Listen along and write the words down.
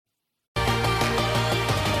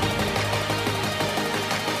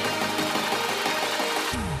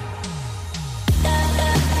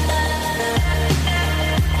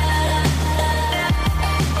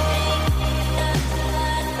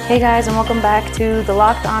Hey guys, and welcome back to the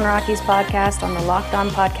Locked On Rockies podcast on the Locked On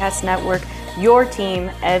Podcast Network, your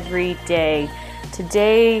team every day.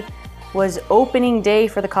 Today was opening day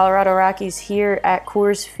for the Colorado Rockies here at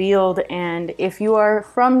Coors Field, and if you are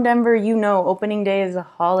from Denver, you know opening day is a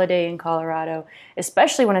holiday in Colorado,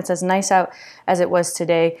 especially when it's as nice out as it was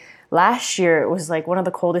today. Last year, it was like one of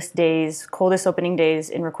the coldest opening days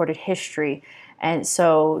in recorded history, and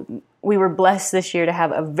so we were blessed this year to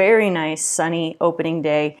have a very nice sunny opening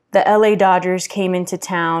day. The LA Dodgers came into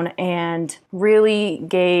town and really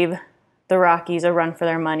gave the Rockies a run for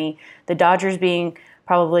their money. The Dodgers being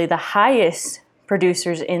probably the highest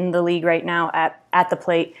producers in the league right now at the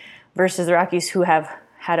plate versus the Rockies, who have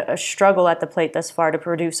had a struggle at the plate thus far to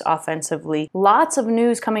produce offensively. Lots of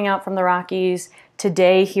news coming out from the Rockies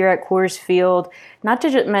today here at Coors Field. Not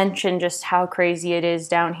to mention just how crazy it is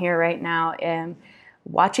down here right now.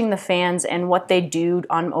 Watching the fans and what they do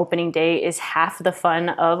on opening day is half the fun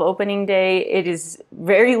of opening day. It is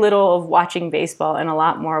very little of watching baseball and a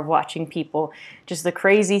lot more of watching people. Just the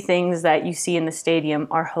crazy things that you see in the stadium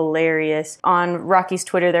are hilarious. On Rocky's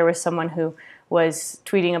Twitter, there was someone who was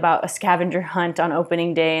tweeting about a scavenger hunt on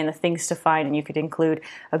opening day and the things to find, and you could include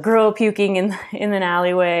a girl puking in an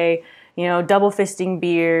alleyway, double fisting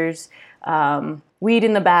beers, weed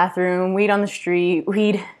in the bathroom, weed on the street,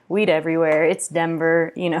 weed everywhere. It's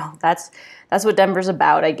Denver, that's what Denver's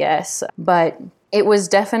about, I guess. But it was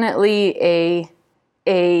definitely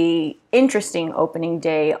a interesting opening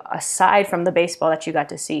day aside from the baseball that you got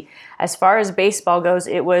to see. As far as baseball goes,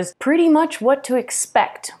 it was pretty much what you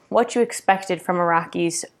expected from a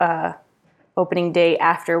Rockies opening day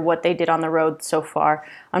after what they did on the road so far.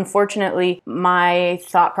 Unfortunately, my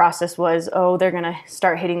thought process was, they're going to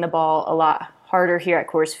start hitting the ball a lot harder here at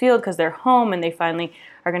Coors Field because they're home and they finally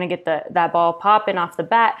are going to get that ball popping off the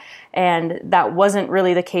bat, and that wasn't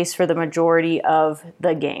really the case for the majority of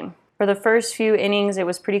the game. For the first few innings, it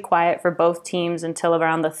was pretty quiet for both teams until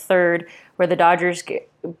around the third, where the Dodgers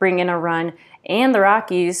bring in a run and the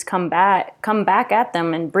Rockies come back at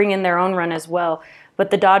them and bring in their own run as well.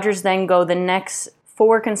 But the Dodgers then go the next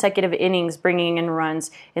 4 consecutive innings bringing in runs.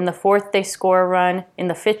 In the 4th, they score a run. In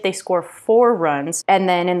the 5th, they score 4 runs. And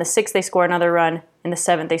then in the 6th, they score another run. In the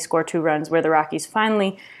 7th, they score 2 runs, where the Rockies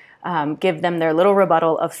finally give them their little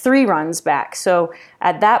rebuttal of 3 runs back. So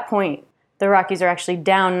at that point, the Rockies are actually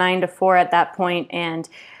down 9-4 at that point, and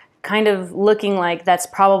kind of looking like that's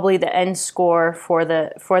probably the end score for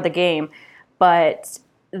the game. But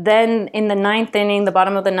then in the 9th inning, the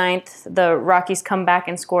bottom of the 9th, the Rockies come back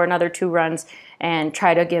and score another 2 runs and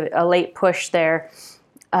try to give a late push there.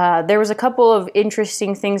 There was a couple of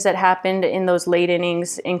interesting things that happened in those late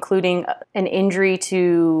innings, including an injury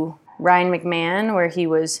to Ryan McMahon, where he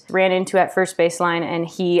ran into at first baseline, and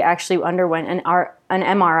he actually underwent an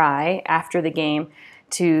MRI after the game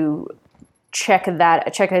to check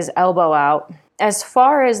his elbow out. As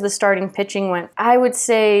far as the starting pitching went, I would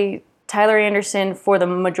say Tyler Anderson, for the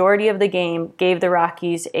majority of the game, gave the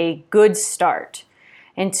Rockies a good start.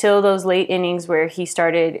 Until those late innings where he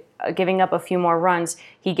started giving up a few more runs,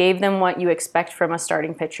 he gave them what you expect from a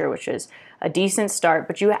starting pitcher, which is a decent start,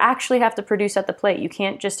 but you actually have to produce at the plate. You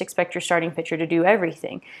can't just expect your starting pitcher to do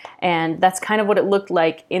everything. And that's kind of what it looked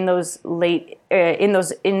like in those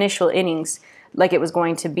initial innings, like it was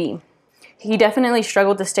going to be. He definitely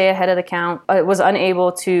struggled to stay ahead of the count. Was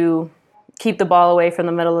unable to keep the ball away from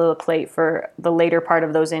the middle of the plate for the later part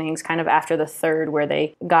of those innings, kind of after the 3rd, where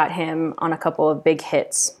they got him on a couple of big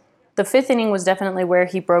hits. The 5th inning was definitely where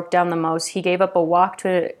he broke down the most. He gave up a walk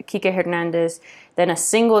to Kike Hernandez, then a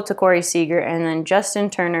single to Corey Seager, and then Justin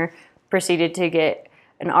Turner proceeded to get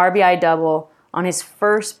an RBI double on his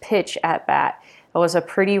first pitch at bat. It was a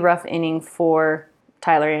pretty rough inning for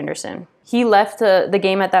Tyler Anderson. He left the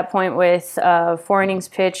game at that point with 4 innings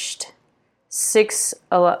pitched,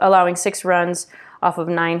 allowing 6 runs off of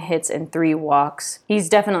 9 hits and 3 walks. He's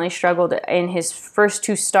definitely struggled in his first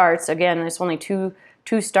 2 starts. Again, there's only two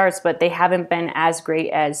starts, but they haven't been as great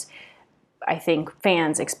as I think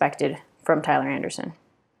fans expected from Tyler Anderson.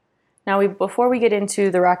 Now, before we get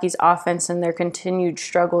into the Rockies' offense and their continued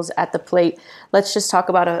struggles at the plate, let's just talk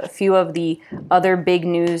about a few of the other big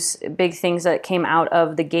things that came out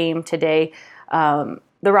of the game today.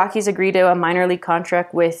 The Rockies agreed to a minor league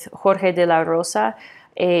contract with Jorge De La Rosa,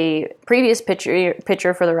 a previous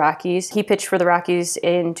pitcher for the Rockies. He pitched for the Rockies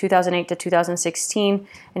in 2008 to 2016,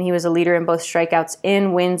 and he was a leader in both strikeouts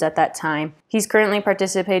and wins at that time. He's currently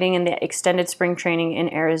participating in the extended spring training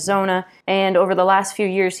in Arizona, and over the last few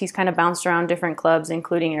years, he's kind of bounced around different clubs,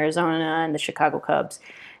 including Arizona and the Chicago Cubs,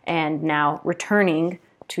 and now returning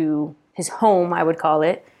to his home, I would call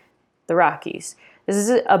it, the Rockies. This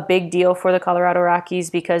is a big deal for the Colorado Rockies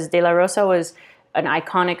because De La Rosa was an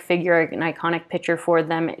iconic figure, an iconic pitcher for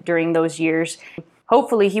them during those years.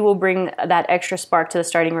 Hopefully he will bring that extra spark to the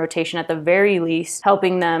starting rotation at the very least,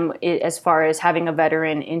 helping them as far as having a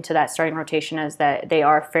veteran into that starting rotation as that they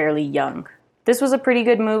are fairly young. This was a pretty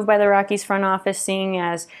good move by the Rockies front office, seeing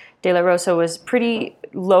as De La Rosa was pretty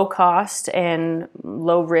low cost and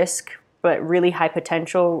low risk, but really high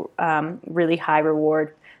potential, really high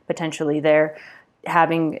reward potentially there.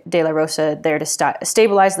 Having De La Rosa there to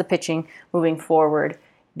stabilize the pitching moving forward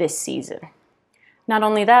this season. Not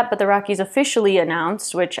only that, but the Rockies officially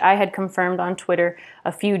announced, which I had confirmed on Twitter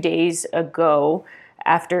a few days ago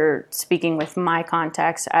after speaking with my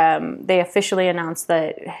contacts, they officially announced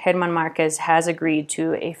that German Marquez has agreed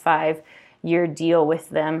to a 5-year deal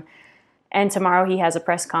with them. And tomorrow he has a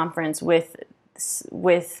press conference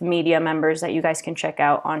with media members that you guys can check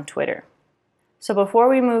out on Twitter. So before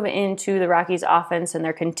we move into the Rockies offense and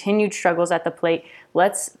their continued struggles at the plate,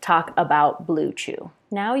 let's talk about Blue Chew.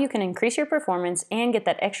 Now you can increase your performance and get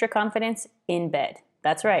that extra confidence in bed.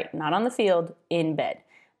 That's right, not on the field, in bed.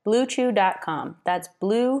 BlueChew.com. That's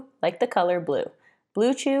blue like the color blue.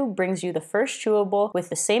 Blue Chew brings you the first chewable with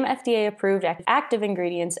the same FDA-approved active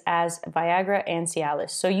ingredients as Viagra and Cialis,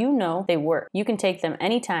 so you know they work. You can take them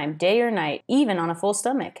anytime, day or night, even on a full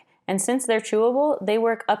stomach. And since they're chewable, they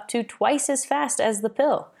work up to twice as fast as the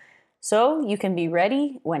pill. So you can be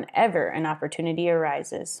ready whenever an opportunity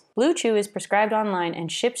arises. Blue Chew is prescribed online and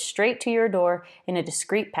shipped straight to your door in a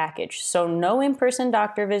discreet package. So no in-person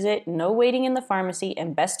doctor visit, no waiting in the pharmacy,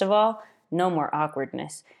 and best of all, no more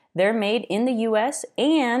awkwardness. They're made in the US,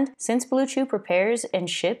 and since Blue Chew prepares and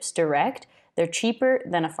ships direct, they're cheaper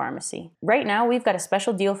than a pharmacy. Right now, we've got a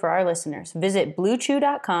special deal for our listeners. Visit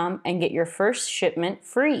BlueChew.com and get your first shipment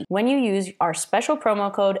free when you use our special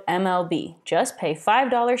promo code MLB. Just pay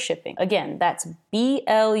 $5 shipping. Again, that's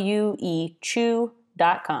BLUE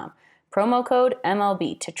Chew.com. Promo code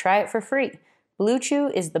MLB to try it for free. Blue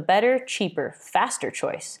Chew is the better, cheaper, faster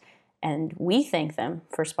choice, and we thank them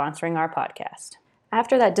for sponsoring our podcast.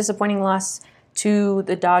 After that disappointing loss to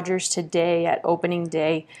the Dodgers today at opening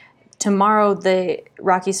day, tomorrow, the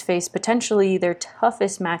Rockies face potentially their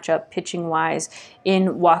toughest matchup pitching-wise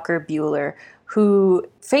in Walker Buehler, who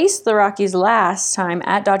faced the Rockies last time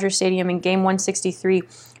at Dodger Stadium in Game 163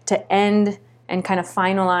 to end and kind of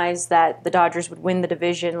finalize that the Dodgers would win the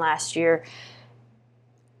division last year.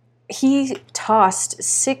 He tossed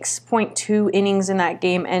 6.2 innings in that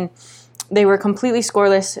game, and they were completely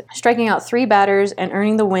scoreless, striking out 3 batters and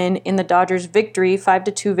earning the win in the Dodgers' victory,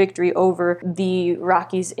 5-2 victory over the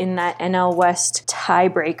Rockies in that NL West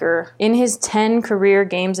tiebreaker. In his 10 career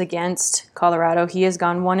games against Colorado, he has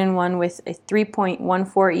gone 1-1 with a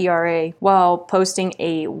 3.14 ERA while posting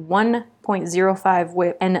a 1.05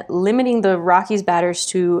 whip and limiting the Rockies batters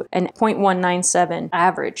to a .197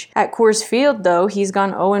 average. At Coors Field, though, he's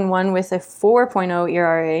gone 0-1 with a 4.0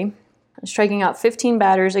 ERA, striking out 15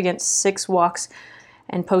 batters against 6 walks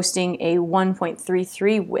and posting a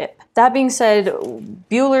 1.33 whip. That being said,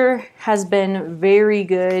 Buehler has been very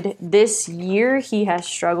good. This year he has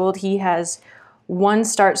struggled. He has one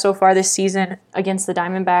start so far this season against the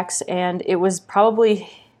Diamondbacks, and it was probably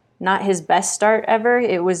not his best start ever.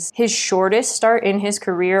 It was his shortest start in his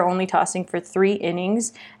career, only tossing for 3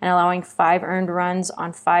 innings and allowing 5 earned runs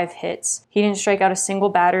on 5 hits. He didn't strike out a single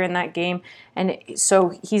batter in that game, and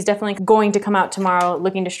so he's definitely going to come out tomorrow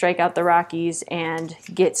looking to strike out the Rockies and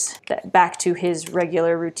get back to his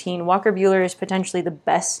regular routine. Walker Buehler is potentially the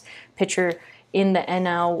best pitcher in the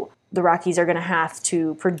NL. The Rockies are going to have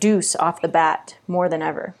to produce off the bat more than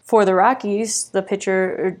ever. For the Rockies, the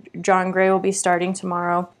pitcher, Jon Gray, will be starting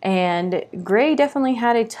tomorrow. And Gray definitely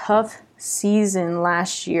had a tough season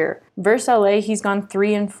last year. Versus LA, he's gone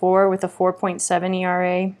 3-4 with a 4.7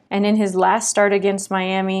 ERA. And in his last start against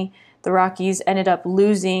Miami, the Rockies ended up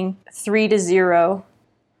losing 3-0,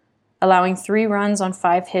 allowing 3 runs on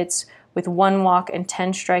 5 hits with 1 walk and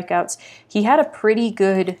 10 strikeouts. He had a pretty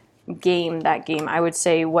good game that game. I would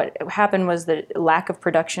say what happened was the lack of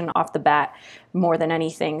production off the bat more than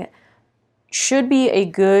anything. Should be a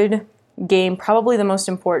good game, probably the most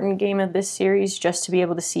important game of this series, just to be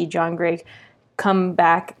able to see Jon Gray come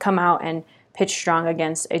out and pitch strong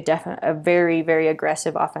against a very, very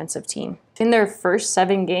aggressive offensive team. In their first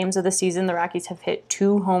 7 games of the season, the Rockies have hit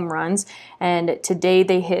 2 home runs, and today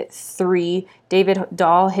they hit 3. David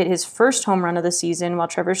Dahl hit his first home run of the season, while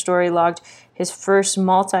Trevor Story logged his first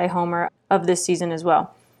multi-homer of this season as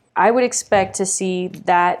well. I would expect to see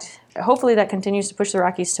that, hopefully that continues to push the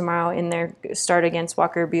Rockies tomorrow in their start against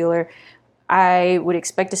Walker Buehler. I would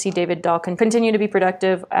expect to see David Dahl continue to be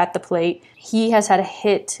productive at the plate. He has had a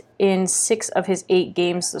hit in 6 of his 8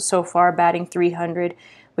 games so far, batting .300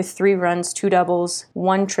 with 3 runs, 2 doubles,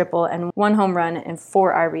 1 triple, and 1 home run and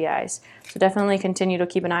 4 RBIs. So definitely continue to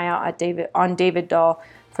keep an eye out on David Dahl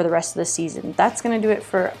for the rest of the season. That's going to do it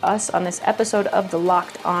for us on this episode of the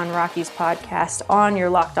Locked On Rockies podcast on your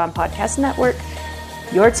Locked On Podcast Network.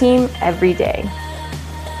 Your team every day.